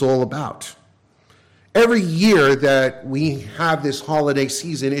all about. Every year that we have this holiday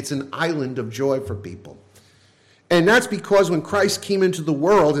season, it's an island of joy for people. And that's because when Christ came into the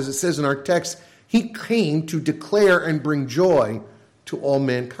world, as it says in our text, he came to declare and bring joy to all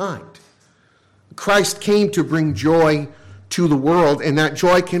mankind. Christ came to bring joy to the world, and that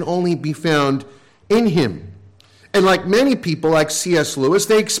joy can only be found in him. And like many people, like C.S. Lewis,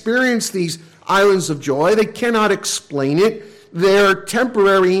 they experience these islands of joy. They cannot explain it. They're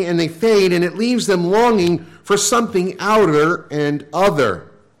temporary and they fade, and it leaves them longing for something outer and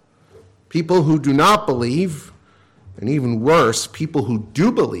other. People who do not believe, and even worse, people who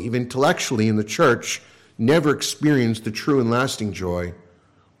do believe intellectually in the church, never experience the true and lasting joy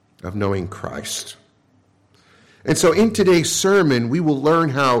of knowing Christ. And so in today's sermon, we will learn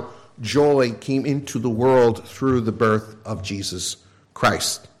how joy came into the world through the birth of Jesus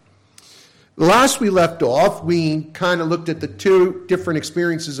Christ. Last we left off, we kind of looked at the two different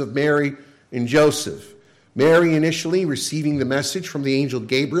experiences of Mary and Joseph. Mary initially receiving the message from the angel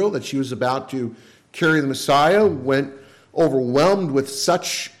Gabriel that she was about to carry the Messiah, went overwhelmed with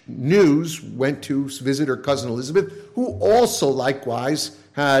such news, went to visit her cousin Elizabeth, who also likewise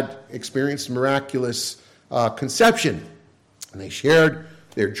had experienced miraculous conception. And they shared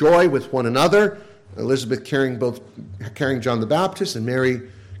their joy with one another, Elizabeth carrying John the Baptist and Mary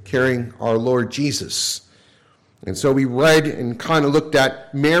carrying our Lord Jesus. And so we read and kind of looked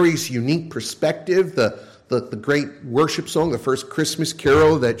at Mary's unique perspective, the great worship song, the first Christmas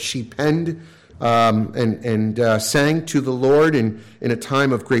carol that she penned and sang to the Lord in a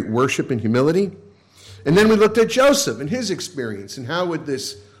time of great worship and humility. And then we looked at Joseph and his experience, and how would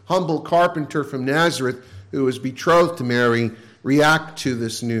this humble carpenter from Nazareth who was betrothed to Mary react to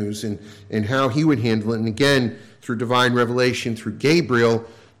this news, and how he would handle it. And again, through divine revelation, through Gabriel,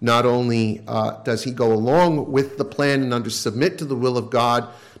 not only does he go along with the plan and submit to the will of God,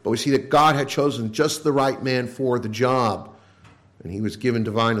 but we see that God had chosen just the right man for the job. And he was given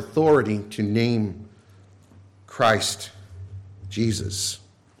divine authority to name Christ Jesus.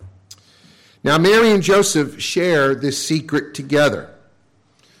 Now, Mary and Joseph share this secret together.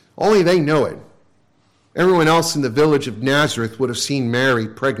 Only they know it. Everyone else in the village of Nazareth would have seen Mary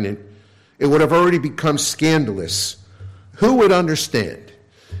pregnant. It would have already become scandalous. Who would understand?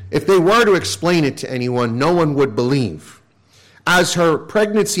 If they were to explain it to anyone, no one would believe. As her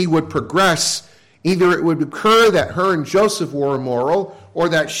pregnancy would progress, either it would occur that her and Joseph were immoral, or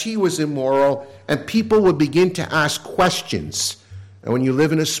that she was immoral, and people would begin to ask questions. And when you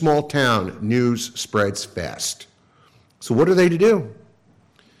live in a small town, news spreads fast. So what are they to do?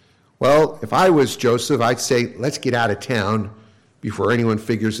 Well, if I was Joseph, I'd say, let's get out of town before anyone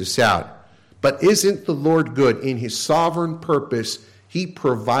figures this out. But isn't the Lord good? In his sovereign purpose, he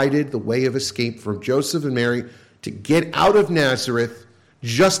provided the way of escape for Joseph and Mary to get out of Nazareth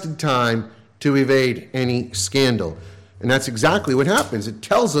just in time to evade any scandal. And that's exactly what happens. It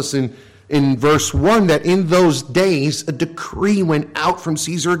tells us in verse 1 that in those days a decree went out from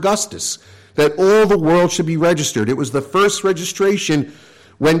Caesar Augustus that all the world should be registered. It was the first registration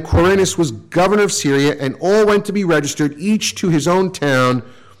when Quirinius was governor of Syria, and all went to be registered, each to his own town.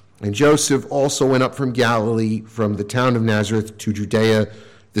 And Joseph also went up from Galilee, from the town of Nazareth to Judea,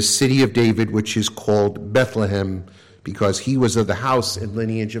 the city of David, which is called Bethlehem, because he was of the house and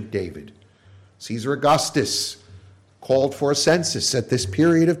lineage of David. Caesar Augustus called for a census at this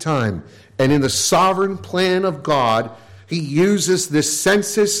period of time. And in the sovereign plan of God, he uses this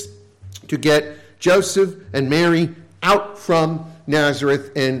census to get Joseph and Mary out from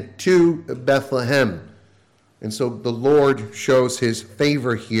Nazareth and to Bethlehem. And so the Lord shows his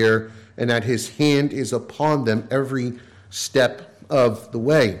favor here, and that his hand is upon them every step of the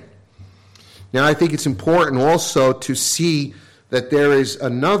way. Now, I think it's important also to see that there is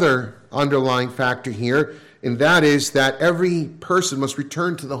another underlying factor here, and that is that every person must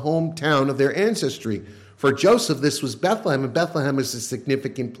return to the hometown of their ancestry. For Joseph, this was Bethlehem, and Bethlehem is a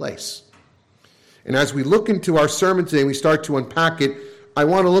significant place. And as we look into our sermon today and we start to unpack it, I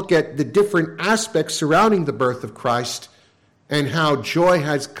want to look at the different aspects surrounding the birth of Christ and how joy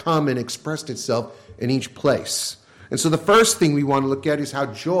has come and expressed itself in each place. And so the first thing we want to look at is how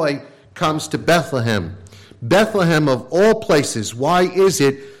joy comes to Bethlehem. Bethlehem of all places. Why is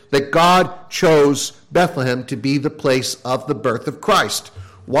it that God chose Bethlehem to be the place of the birth of Christ?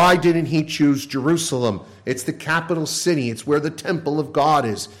 Why didn't he choose Jerusalem? It's the capital city. It's where the temple of God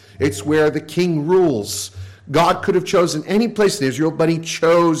is. It's where the king rules. God could have chosen any place in Israel, but he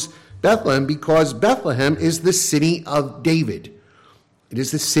chose Bethlehem because Bethlehem is the city of David. It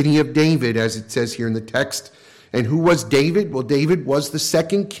is the city of David, as it says here in the text. And who was David? Well, David was the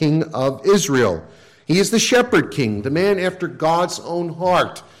second king of Israel. He is the shepherd king, the man after God's own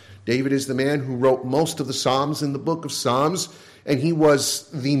heart. David is the man who wrote most of the Psalms in the book of Psalms, and he was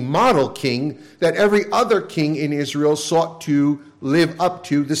the model king that every other king in Israel sought to live up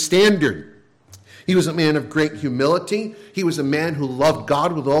to the standard. He was a man of great humility. He was a man who loved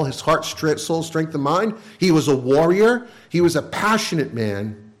God with all his heart, soul, strength, and mind. He was a warrior. He was a passionate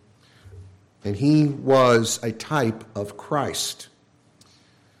man. And he was a type of Christ.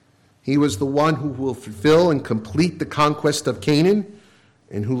 He was the one who will fulfill and complete the conquest of Canaan,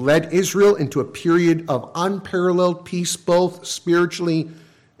 and who led Israel into a period of unparalleled peace, both spiritually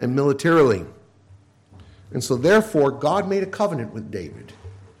and militarily. And so therefore, God made a covenant with David.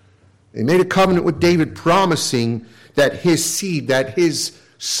 He made a covenant with David promising that his seed, that his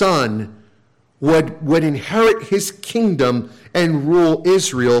son, would inherit his kingdom and rule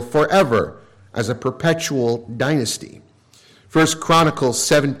Israel forever as a perpetual dynasty. 1 Chronicles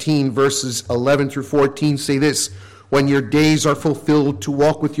 17, verses 11 through 14 say this: "When your days are fulfilled to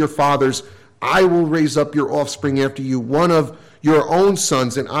walk with your fathers, I will raise up your offspring after you, one of your own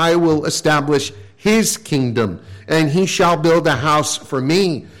sons, and I will establish his kingdom. And he shall build a house for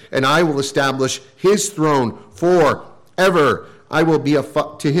me, and I will establish his throne forever. I will be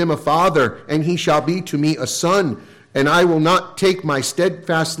to him a father, and he shall be to me a son. And I will not take my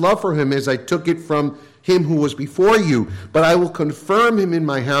steadfast love for him as I took it from him who was before you, but I will confirm him in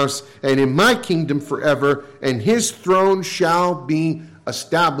my house and in my kingdom forever, and his throne shall be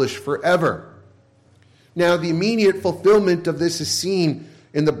established forever." Now, the immediate fulfillment of this is seen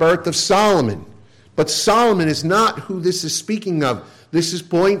in the birth of Solomon. But Solomon is not who this is speaking of. This is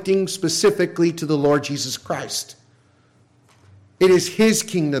pointing specifically to the Lord Jesus Christ. It is his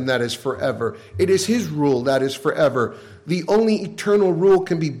kingdom that is forever. It is his rule that is forever. The only eternal rule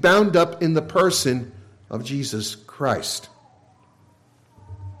can be bound up in the person of Jesus Christ.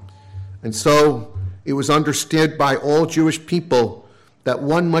 And so it was understood by all Jewish people that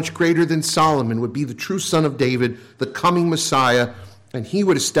one much greater than Solomon would be the true son of David, the coming Messiah, and he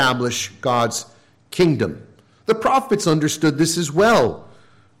would establish God's kingdom. The prophets understood this as well.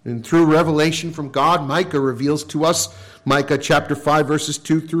 And through revelation from God, Micah reveals to us, Micah chapter 5, verses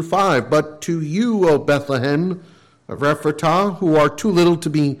 2 through 5, "But to you, O Bethlehem of Ephratah, who are too little to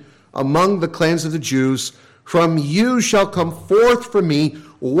be among the clans of the Jews, from you shall come forth for me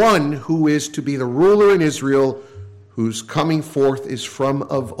one who is to be the ruler in Israel, whose coming forth is from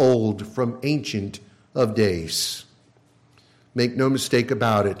of old, from ancient of days." Make no mistake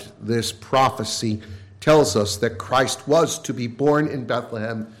about it, this prophecy tells us that Christ was to be born in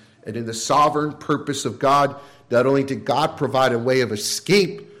Bethlehem, and in the sovereign purpose of God, not only did God provide a way of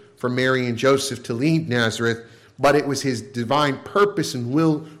escape for Mary and Joseph to leave Nazareth, but it was his divine purpose and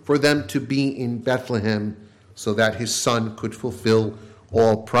will for them to be in Bethlehem so that his son could fulfill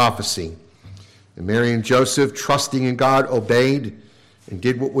all prophecy. And Mary and Joseph, trusting in God, obeyed and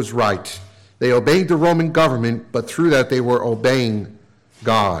did what was right. They obeyed the Roman government, but through that they were obeying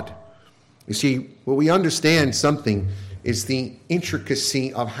God. You see, what we understand something is the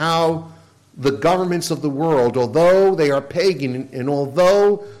intricacy of how the governments of the world, although they are pagan and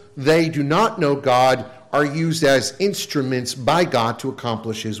although they do not know God, are used as instruments by God to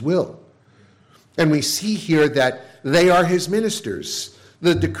accomplish his will. And we see here that they are his ministers.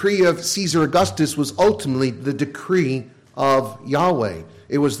 The decree of Caesar Augustus was ultimately the decree of Yahweh.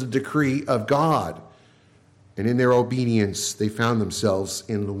 It was the decree of God. And in their obedience, they found themselves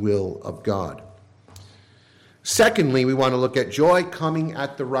in the will of God. Secondly, we want to look at joy coming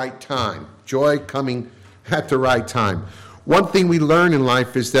at the right time. Joy coming at the right time. One thing we learn in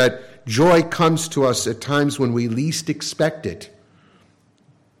life is that joy comes to us at times when we least expect it,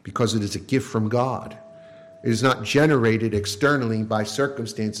 because it is a gift from God. It is not generated externally by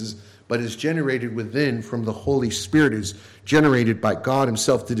circumstances, but is generated within from the Holy Spirit. It is generated by God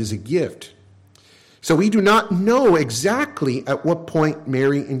himself. That is a gift. So we do not know exactly at what point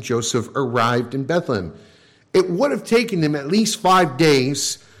Mary and Joseph arrived in Bethlehem. It would have taken them at least 5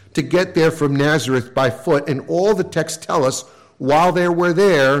 days to get there from Nazareth by foot, and all the texts tell us while they were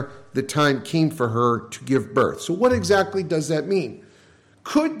there, the time came for her to give birth. So what exactly does that mean?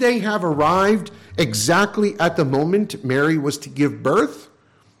 Could they have arrived exactly at the moment Mary was to give birth?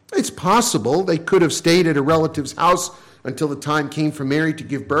 It's possible. They could have stayed at a relative's house until the time came for Mary to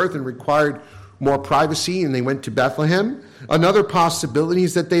give birth and required more privacy, and they went to Bethlehem. Another possibility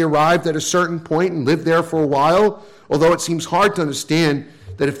is that they arrived at a certain point and lived there for a while, although it seems hard to understand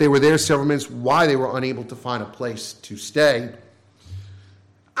that if they were there several minutes, why they were unable to find a place to stay.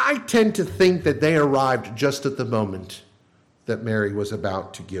 I tend to think that they arrived just at the moment that Mary was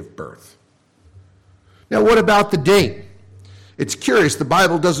about to give birth. Now, what about the date? It's curious, the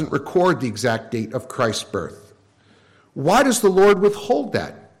Bible doesn't record the exact date of Christ's birth. Why does the Lord withhold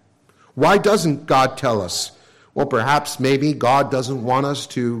that? Why doesn't God tell us? Well, perhaps maybe God doesn't want us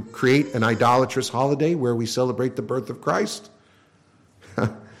to create an idolatrous holiday where we celebrate the birth of Christ.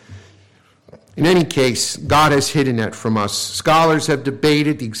 In any case, God has hidden that from us. Scholars have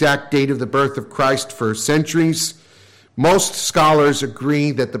debated the exact date of the birth of Christ for centuries. Most scholars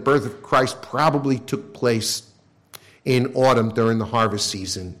agree that the birth of Christ probably took place in autumn during the harvest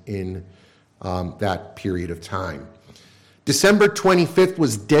season in that period of time. December 25th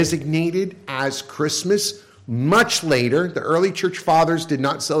was designated as Christmas much later. The early church fathers did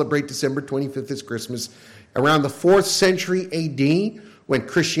not celebrate December 25th as Christmas. Around the 4th century AD, when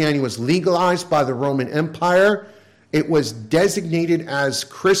Christianity was legalized by the Roman Empire, it was designated as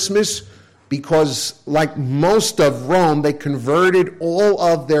Christmas because, like most of Rome, they converted all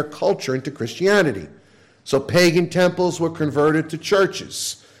of their culture into Christianity. So pagan temples were converted to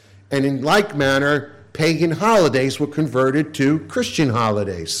churches. And in like manner, pagan holidays were converted to Christian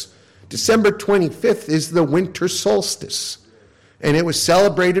holidays. December 25th is the winter solstice. And it was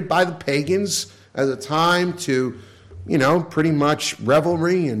celebrated by the pagans as a time to, pretty much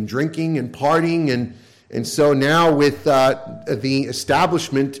revelry and drinking and partying. And so now with the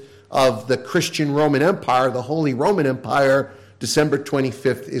establishment of the Christian Roman Empire, the Holy Roman Empire, December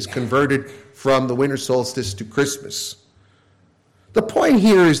 25th is converted from the winter solstice to Christmas. The point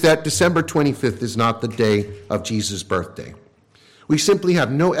here is that December 25th is not the day of Jesus' birthday. We simply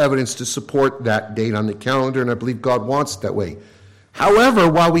have no evidence to support that date on the calendar, and I believe God wants it that way. However,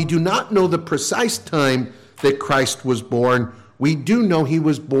 while we do not know the precise time that Christ was born, we do know he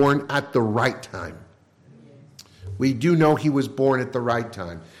was born at the right time. We do know he was born at the right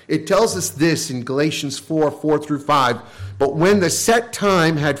time. It tells us this in Galatians 4 through 5. But when the set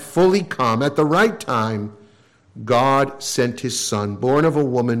time had fully come, at the right time, God sent his Son, born of a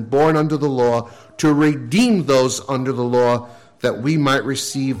woman, born under the law, to redeem those under the law, that we might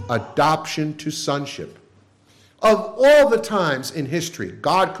receive adoption to sonship. Of all the times in history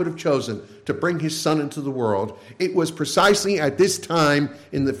God could have chosen to bring his Son into the world, it was precisely at this time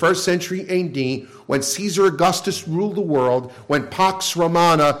in the 1st century AD, when Caesar Augustus ruled the world, when Pax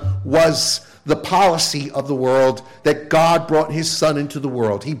Romana was the policy of the world, that God brought his Son into the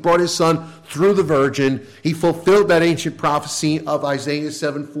world. He brought his Son through the Virgin. He fulfilled that ancient prophecy of Isaiah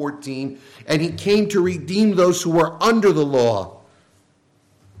 7:14, and he came to redeem those who were under the law.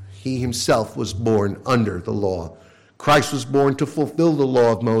 He himself was born under the law. Christ was born to fulfill the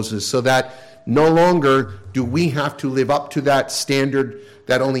law of Moses, so that no longer do we have to live up to that standard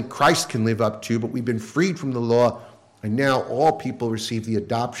that only Christ can live up to, but we've been freed from the law, and now all people receive the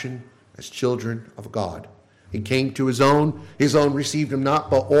adoption as children of God. He came to his own received him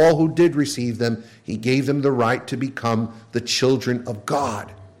not, but all who did receive them, he gave them the right to become the children of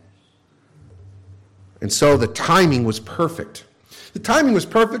God. And so the timing was perfect. The timing was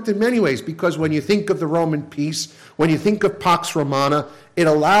perfect in many ways, because when you think of the Roman peace, when you think of Pax Romana, it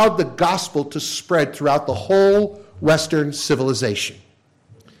allowed the gospel to spread throughout the whole Western civilization.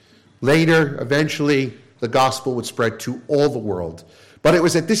 Later, eventually, the gospel would spread to all the world. But it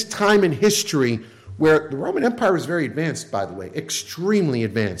was at this time in history where the Roman Empire was very advanced, by the way, extremely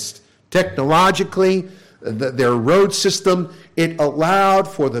advanced. Technologically, their road system, it allowed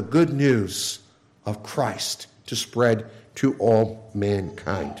for the good news of Christ to spread to all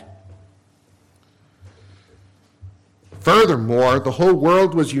mankind. Furthermore, the whole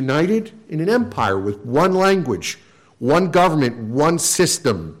world was united in an empire with one language, one government, one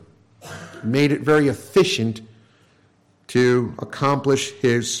system. It made it very efficient to accomplish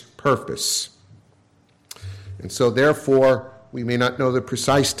his purpose. And so therefore, we may not know the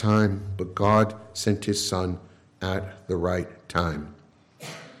precise time, but God sent his Son at the right time.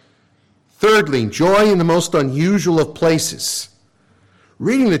 Thirdly, joy in the most unusual of places.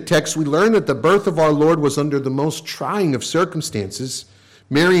 Reading the text, we learn that the birth of our Lord was under the most trying of circumstances.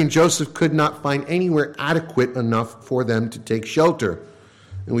 Mary and Joseph could not find anywhere adequate enough for them to take shelter.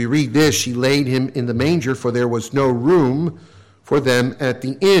 And we read this: she laid him in the manger, for there was no room for them at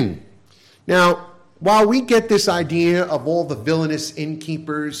the inn. Now, while we get this idea of all the villainous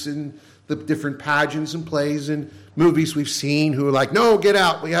innkeepers and the different pageants and plays and movies we've seen who are like, no, get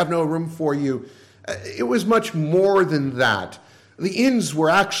out, we have no room for you, it was much more than that. The inns were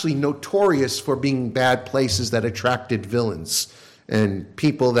actually notorious for being bad places that attracted villains and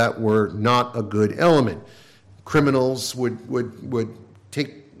people that were not a good element. Criminals would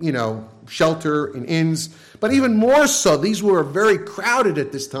take, shelter in inns, but even more so, these were very crowded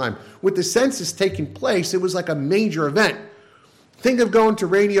at this time. With the census taking place, it was like a major event. Think of going to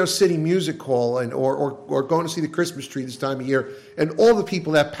Radio City Music Hall or going to see the Christmas tree this time of year, and all the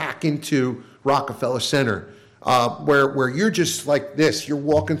people that pack into Rockefeller Center, where you're just like this. You're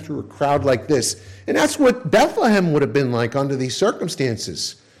walking through a crowd like this. And that's what Bethlehem would have been like under these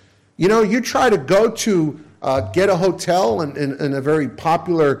circumstances. You know, you try to go to get a hotel in a very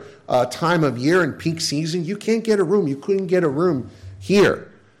popular time of year in peak season, you can't get a room. You couldn't get a room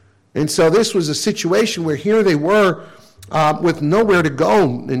here. And so this was a situation where here they were with nowhere to go.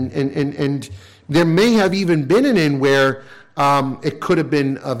 And there may have even been an inn where it could have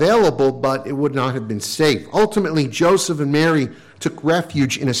been available, but it would not have been safe. Ultimately, Joseph and Mary took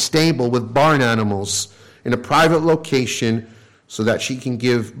refuge in a stable with barn animals in a private location so that she can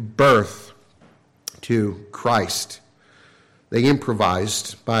give birth to Christ. They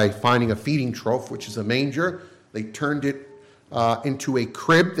improvised by finding a feeding trough, which is a manger. They turned it into a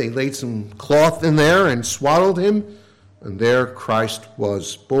crib. They laid some cloth in there and swaddled him, and there Christ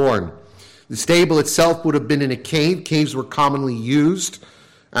was born. The stable itself would have been in a cave. Caves were commonly used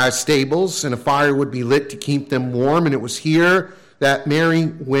as stables, and a fire would be lit to keep them warm, and it was here that Mary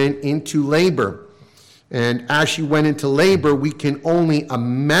went into labor. And as she went into labor, we can only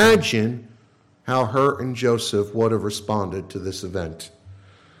imagine how her and Joseph would have responded to this event.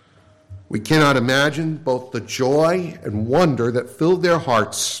 We cannot imagine both the joy and wonder that filled their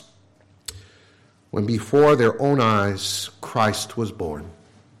hearts when before their own eyes Christ was born.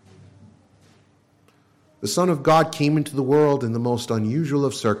 The Son of God came into the world in the most unusual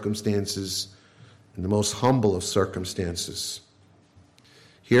of circumstances, in the most humble of circumstances.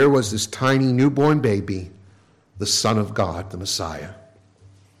 Here was this tiny newborn baby, the Son of God, the Messiah.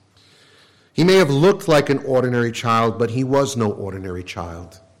 He may have looked like an ordinary child, but he was no ordinary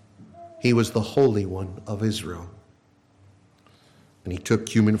child. He was the Holy One of Israel. And he took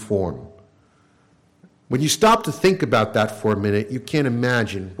human form. When you stop to think about that for a minute, you can't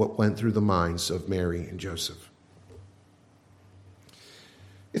imagine what went through the minds of Mary and Joseph.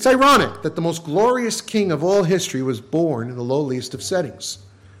 It's ironic that the most glorious king of all history was born in the lowliest of settings.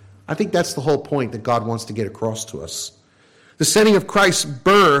 I think that's the whole point that God wants to get across to us. The setting of Christ's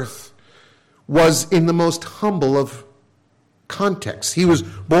birth was in the most humble of contexts. He was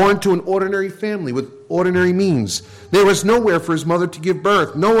born to an ordinary family with ordinary means. There was nowhere for his mother to give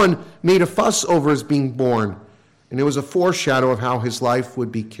birth. No one made a fuss over his being born. And it was a foreshadow of how his life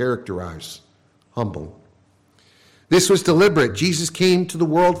would be characterized. Humble. This was deliberate. Jesus came to the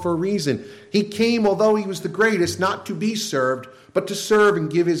world for a reason. He came, although he was the greatest, not to be served, but to serve and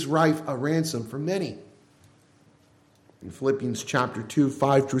give his life a ransom for many. In Philippians chapter 2,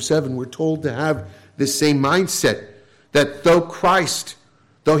 5 through 7, we're told to have this same mindset, that though Christ,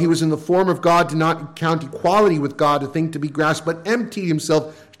 though he was in the form of God, did not count equality with God a thing to be grasped, but emptied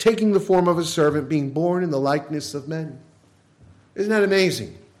himself, taking the form of a servant, being born in the likeness of men. Isn't that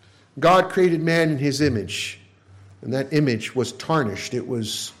amazing? God created man in his image, and that image was tarnished. It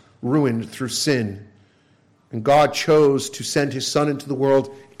was ruined through sin. And God chose to send his Son into the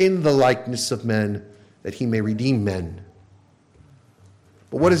world in the likeness of men, that he may redeem men.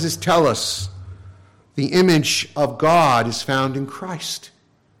 But what does this tell us? The image of God is found in Christ.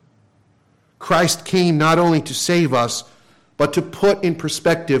 Christ came not only to save us, but to put in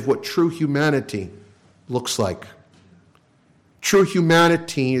perspective what true humanity looks like. True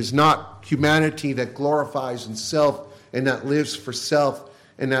humanity is not humanity that glorifies in self and that lives for self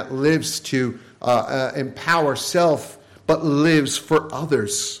and that lives to empower self, but lives for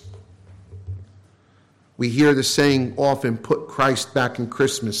others. We hear the saying often, put Christ back in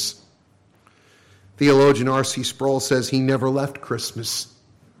Christmas. Theologian R.C. Sproul says he never left Christmas.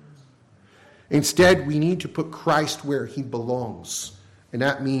 Instead, we need to put Christ where he belongs. And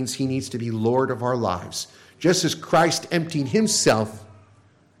that means he needs to be Lord of our lives. Just as Christ emptied himself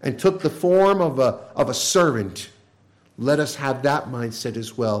and took the form of a servant, let us have that mindset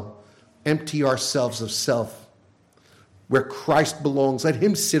as well. Empty ourselves of self. Where Christ belongs, let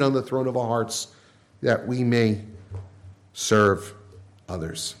him sit on the throne of our hearts, that we may serve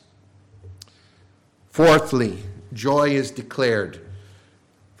others. Fourthly, joy is declared.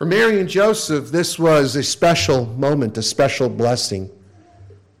 For Mary and Joseph, this was a special moment, a special blessing.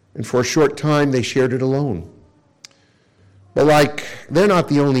 And for a short time, they shared it alone. But they're not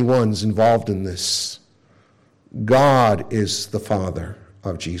the only ones involved in this. God is the Father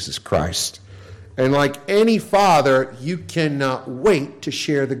of Jesus Christ. And like any father, you cannot wait to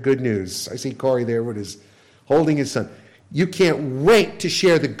share the good news. I see Corey there with his holding his son. You can't wait to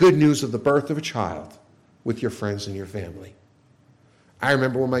share the good news of the birth of a child with your friends and your family. I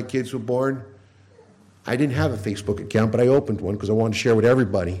remember when my kids were born, I didn't have a Facebook account, but I opened one because I wanted to share with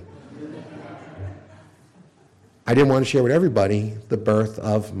everybody. I didn't want to share with everybody the birth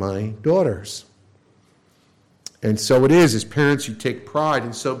of my daughters. And so it is, as parents, you take pride.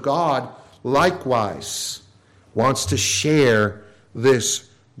 And so God, likewise, wants to share this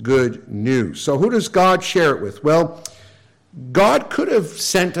good news. So who does God share it with? Well, God could have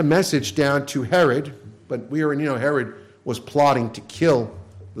sent a message down to Herod, but Herod was plotting to kill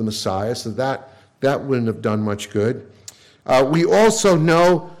the Messiah, so that wouldn't have done much good. We also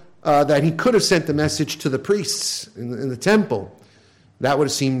know that he could have sent the message to the priests in the temple. That would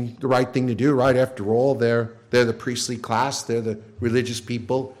have seemed the right thing to do, right? After all, they're the priestly class, they're the religious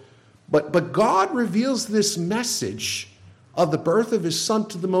people. But God reveals this message of the birth of his son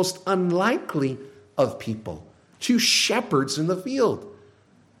to the most unlikely of people, to shepherds in the field.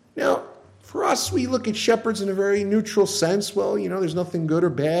 Now, for us, we look at shepherds in a very neutral sense. Well, there's nothing good or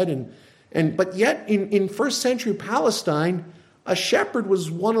bad. But yet, in first century Palestine, a shepherd was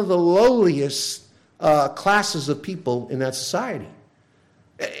one of the lowliest classes of people in that society.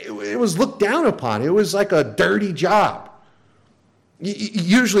 It was looked down upon. It was like a dirty job.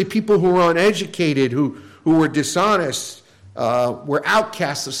 Usually people who were uneducated, who were dishonest, were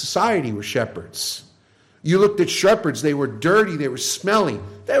outcasts of society, were shepherds. You looked at shepherds, they were dirty, they were smelly.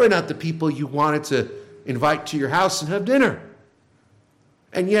 They were not the people you wanted to invite to your house and have dinner.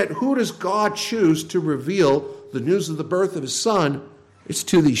 And yet, who does God choose to reveal the news of the birth of his son? It's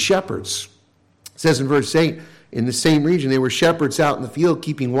to these shepherds. It says in verse 8, in the same region, they were shepherds out in the field,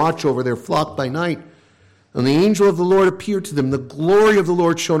 keeping watch over their flock by night. And the angel of the Lord appeared to them. The glory of the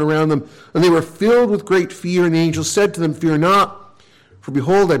Lord shone around them, and they were filled with great fear. And the angel said to them, "Fear not, for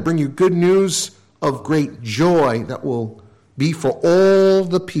behold, I bring you good news of great joy that will be for all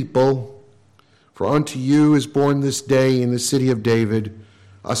the people. For unto you is born this day in the city of David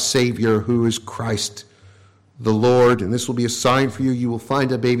a Savior, who is Christ the Lord. And this will be a sign for you. You will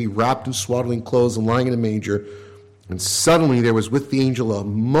find a baby wrapped in swaddling clothes and lying in a manger." And suddenly there was with the angel a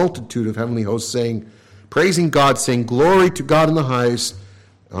multitude of heavenly hosts praising God, saying, "Glory to God in the highest,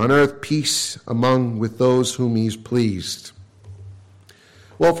 on earth peace with those whom he is pleased."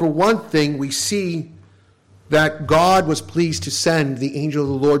 Well, for one thing, we see that God was pleased to send the angel of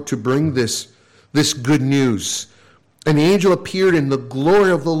the Lord to bring this good news. And the angel appeared, and the glory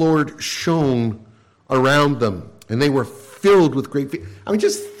of the Lord shone around them, and they were filled with great fear. I mean,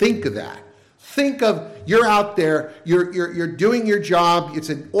 just think of that. Think of, you're out there, you're doing your job, it's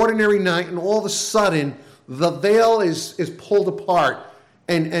an ordinary night, and all of a sudden, the veil is pulled apart,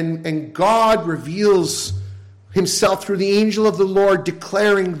 and God reveals himself through the angel of the Lord,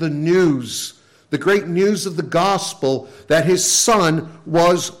 declaring the news, the great news of the gospel, that his son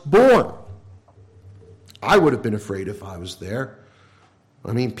was born. I would have been afraid if I was there.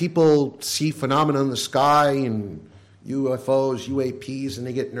 I mean, people see phenomena in the sky and UFOs, UAPs, and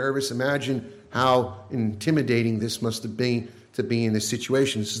they get nervous. Imagine how intimidating this must have been to be in this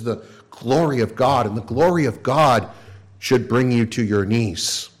situation. This is the glory of God, and the glory of God should bring you to your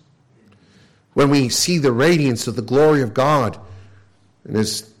knees. When we see the radiance of the glory of God, and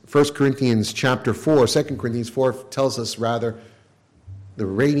as 2 Corinthians 4 tells us rather, the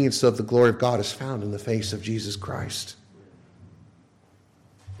radiance of the glory of God is found in the face of Jesus Christ,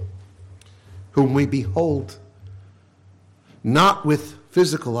 whom we behold, not with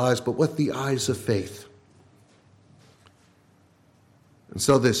physical eyes, but with the eyes of faith. And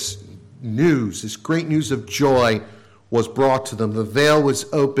so this news, this great news of joy, was brought to them. The veil was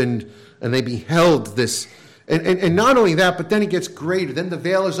opened, and they beheld this. And not only that, but then it gets greater. Then the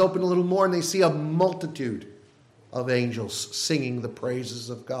veil is opened a little more, and they see a multitude of angels singing the praises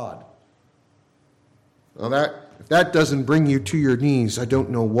of God. Now if that doesn't bring you to your knees, I don't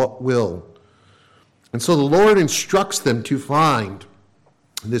know what will. And so the Lord instructs them to find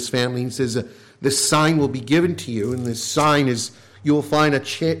this family. He says, this sign will be given to you, and this sign is, you will find a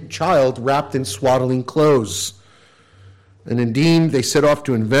child wrapped in swaddling clothes. And indeed, they set off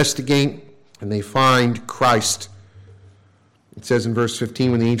to investigate, and they find Christ. It says in verse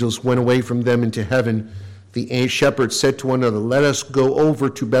 15, when the angels went away from them into heaven, the shepherds said to one another, "Let us go over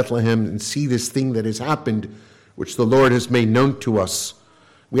to Bethlehem and see this thing that has happened, which the Lord has made known to us."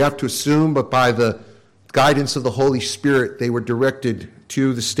 We have to assume, but by the guidance of the Holy Spirit, they were directed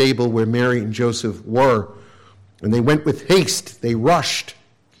to the stable where Mary and Joseph were. And they went with haste, they rushed.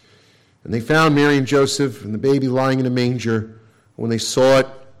 And they found Mary and Joseph and the baby lying in a manger. When they saw it,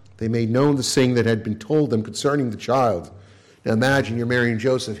 they made known the thing that had been told them concerning the child. Now imagine you're Mary and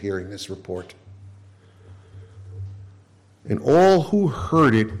Joseph hearing this report. And all who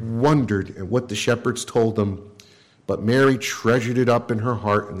heard it wondered at what the shepherds told them. But Mary treasured it up in her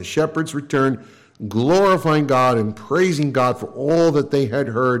heart. And the shepherds returned, glorifying God and praising God for all that they had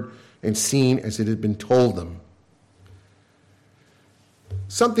heard and seen as it had been told them.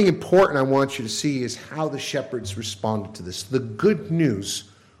 Something important I want you to see is how the shepherds responded to this. The good news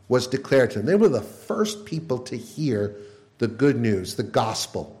was declared to them. They were the first people to hear the good news, the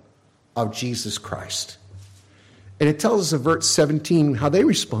gospel of Jesus Christ. And it tells us in verse 17 how they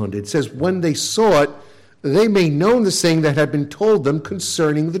responded. It says, when they saw it, they made known the saying that had been told them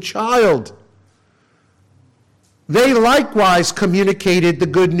concerning the child. They likewise communicated the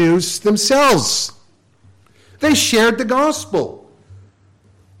good news themselves. They shared the gospel.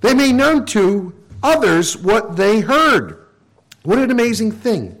 They made known to others what they heard. What an amazing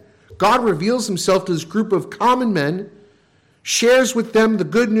thing. God reveals himself to this group of common men, shares with them the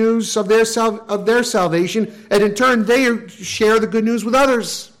good news of their salvation, and in turn they share the good news with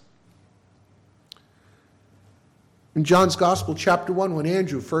others. In John's Gospel, chapter 1, when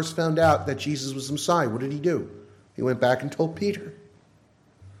Andrew first found out that Jesus was the Messiah, what did he do? He went back and told Peter.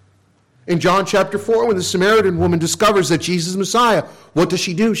 In John chapter 4, when the Samaritan woman discovers that Jesus is the Messiah, what does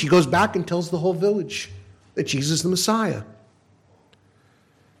she do? She goes back and tells the whole village that Jesus is the Messiah.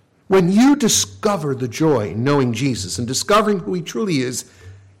 When you discover the joy in knowing Jesus and discovering who he truly is,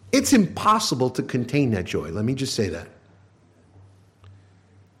 it's impossible to contain that joy. Let me just say that.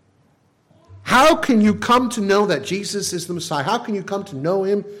 How can you come to know that Jesus is the Messiah? How can you come to know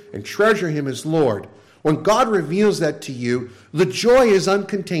him and treasure him as Lord? When God reveals that to you, the joy is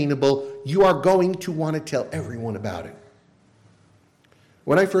uncontainable. You are going to want to tell everyone about it.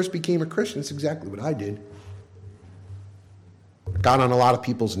 When I first became a Christian, that's exactly what I did. I got on a lot of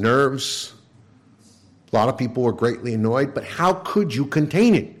people's nerves. A lot of people were greatly annoyed, but how could you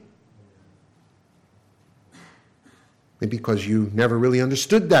contain it? Maybe because you never really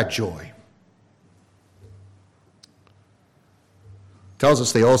understood that joy. It tells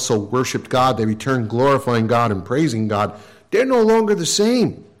us they also worshiped God. They returned glorifying God and praising God. They're no longer the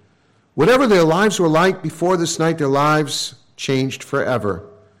same. Whatever their lives were like before this night, their lives changed forever.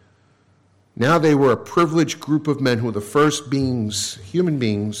 Now they were a privileged group of men who were the first beings, human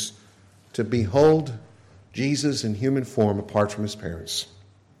beings, to behold Jesus in human form apart from his parents.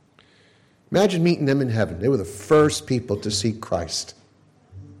 Imagine meeting them in heaven. They were the first people to see Christ.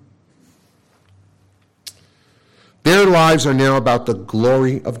 Their lives are now about the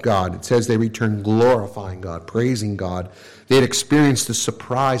glory of God. It says they returned glorifying God, praising God. They had experienced the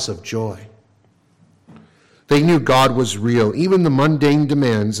surprise of joy. They knew God was real. Even the mundane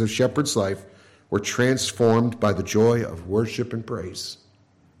demands of shepherd's life were transformed by the joy of worship and praise.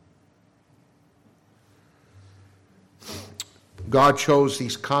 God chose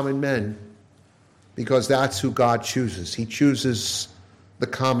these common men because that's who God chooses. He chooses the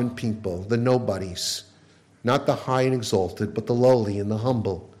common people, the nobodies, not the high and exalted, but the lowly and the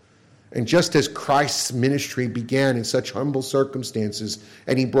humble. And just as Christ's ministry began in such humble circumstances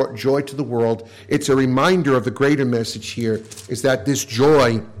and he brought joy to the world, it's a reminder of the greater message here is that this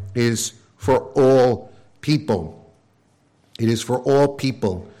joy is for all people. It is for all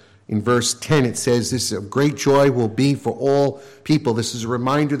people. In verse 10 it says this great joy will be for all people. This is a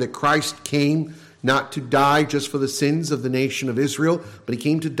reminder that Christ came not to die just for the sins of the nation of Israel, but he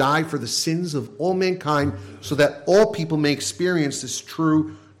came to die for the sins of all mankind so that all people may experience this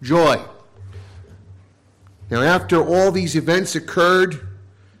true joy. Now, after all these events occurred,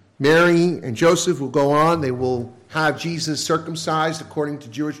 Mary and Joseph will go on. They will have Jesus circumcised according to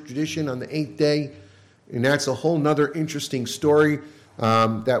Jewish tradition on the 8th day. And that's a whole nother interesting story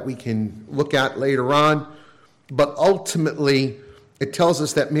that we can look at later on. But ultimately, it tells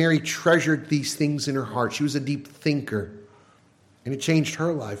us that Mary treasured these things in her heart. She was a deep thinker. And it changed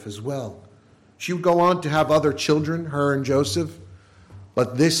her life as well. She would go on to have other children, her and Joseph.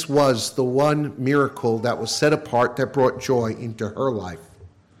 But this was the one miracle that was set apart that brought joy into her life.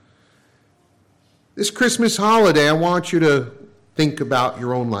 This Christmas holiday, I want you to think about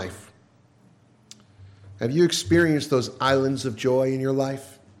your own life. Have you experienced those islands of joy in your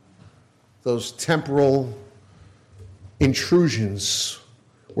life? Those temporal intrusions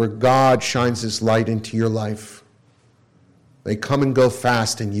where God shines his light into your life. They come and go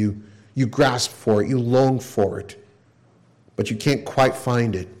fast and you grasp for it, you long for it, but you can't quite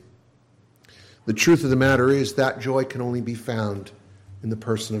find it. The truth of the matter is that joy can only be found in the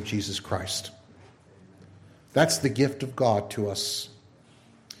person of Jesus Christ. That's the gift of God to us.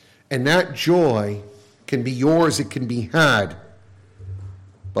 And that joy can be yours, it can be had.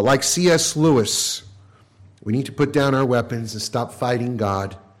 But like C.S. Lewis, we need to put down our weapons and stop fighting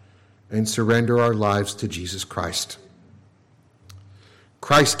God and surrender our lives to Jesus Christ.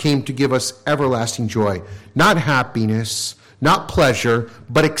 Christ came to give us everlasting joy, not happiness, not pleasure,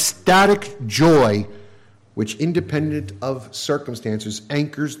 but ecstatic joy, which, independent of circumstances,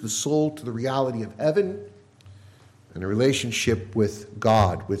 anchors the soul to the reality of heaven and a relationship with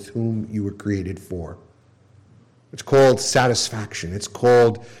God, with whom you were created for. It's called satisfaction. It's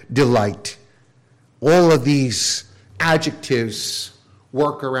called delight. All of these adjectives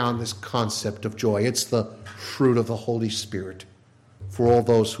work around this concept of joy. It's the fruit of the Holy Spirit for all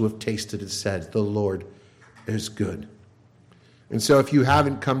those who have tasted and said, the Lord is good. And so if you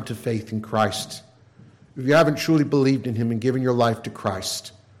haven't come to faith in Christ, if you haven't truly believed in him and given your life to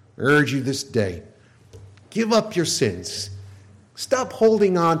Christ, I urge you this day, give up your sins. Stop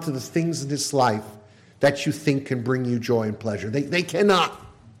holding on to the things in this life that you think can bring you joy and pleasure. They cannot.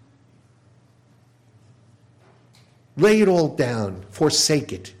 Lay it all down.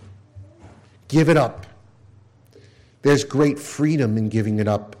 Forsake it. Give it up. There's great freedom in giving it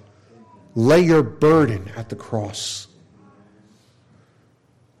up. Lay your burden at the cross.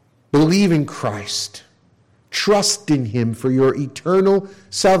 Believe in Christ. Trust in him for your eternal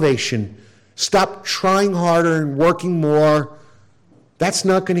salvation. Stop trying harder and working more. That's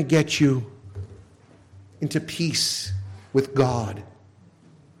not going to get you into peace with God.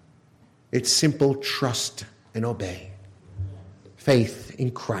 It's simple trust and obey. Faith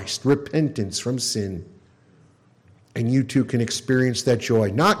in Christ, repentance from sin. And you too can experience that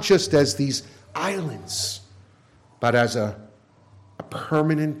joy, not just as these islands, but as a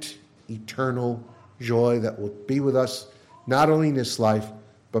permanent, eternal joy that will be with us not only in this life,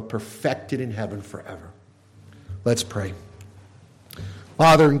 but perfected in heaven forever. Let's pray.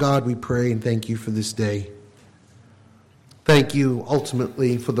 Father and God, we pray and thank you for this day. Thank you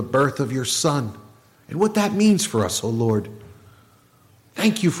ultimately for the birth of your Son and what that means for us, O Lord.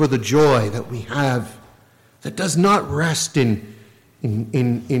 Thank you for the joy that we have that does not rest in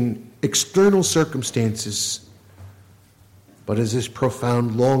external circumstances, but is this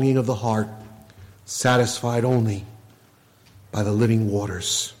profound longing of the heart, satisfied only by the living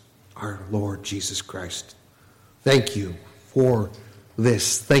waters, our Lord Jesus Christ. Thank you for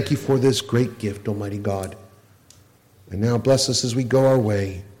this. Thank you for this great gift, Almighty God. And now bless us as we go our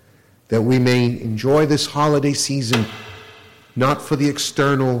way, that we may enjoy this holiday season, not for the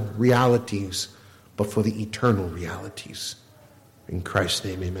external realities, but for the eternal realities. In Christ's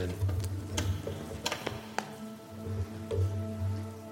name, amen.